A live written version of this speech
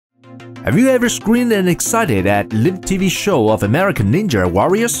Have you ever screamed and excited at live TV show of American Ninja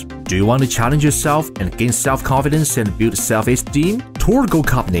Warriors? Do you want to challenge yourself and gain self-confidence and build self-esteem? TourGo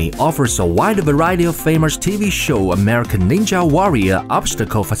Company offers a wide variety of famous TV show American Ninja Warrior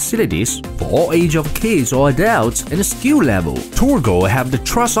obstacle facilities for all age of kids or adults and skill level. TourGo have the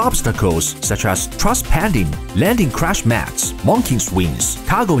TRUSS obstacles such as TRUSS padding, landing crash mats, monkey swings,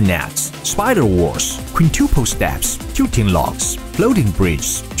 cargo nets, spider wars, quintuple steps, tilting logs, floating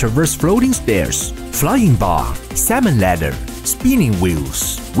bridge, traverse floating stairs, flying bar, salmon ladder, spinning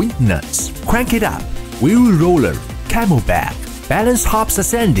wheels, wind nuts, crank it up, wheel roller, CAMELBACK, balance hops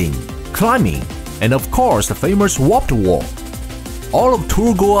ascending, climbing, and of course the famous warped wall. All of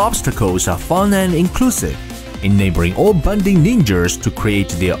TourGo obstacles are fun and inclusive, enabling all budding ninjas to create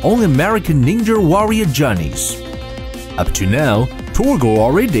their own American Ninja Warrior journeys. Up to now, TourGo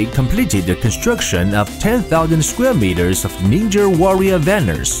already completed the construction of 10,000 square meters of Ninja Warrior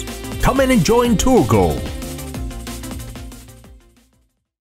banners. Come and join TourGo!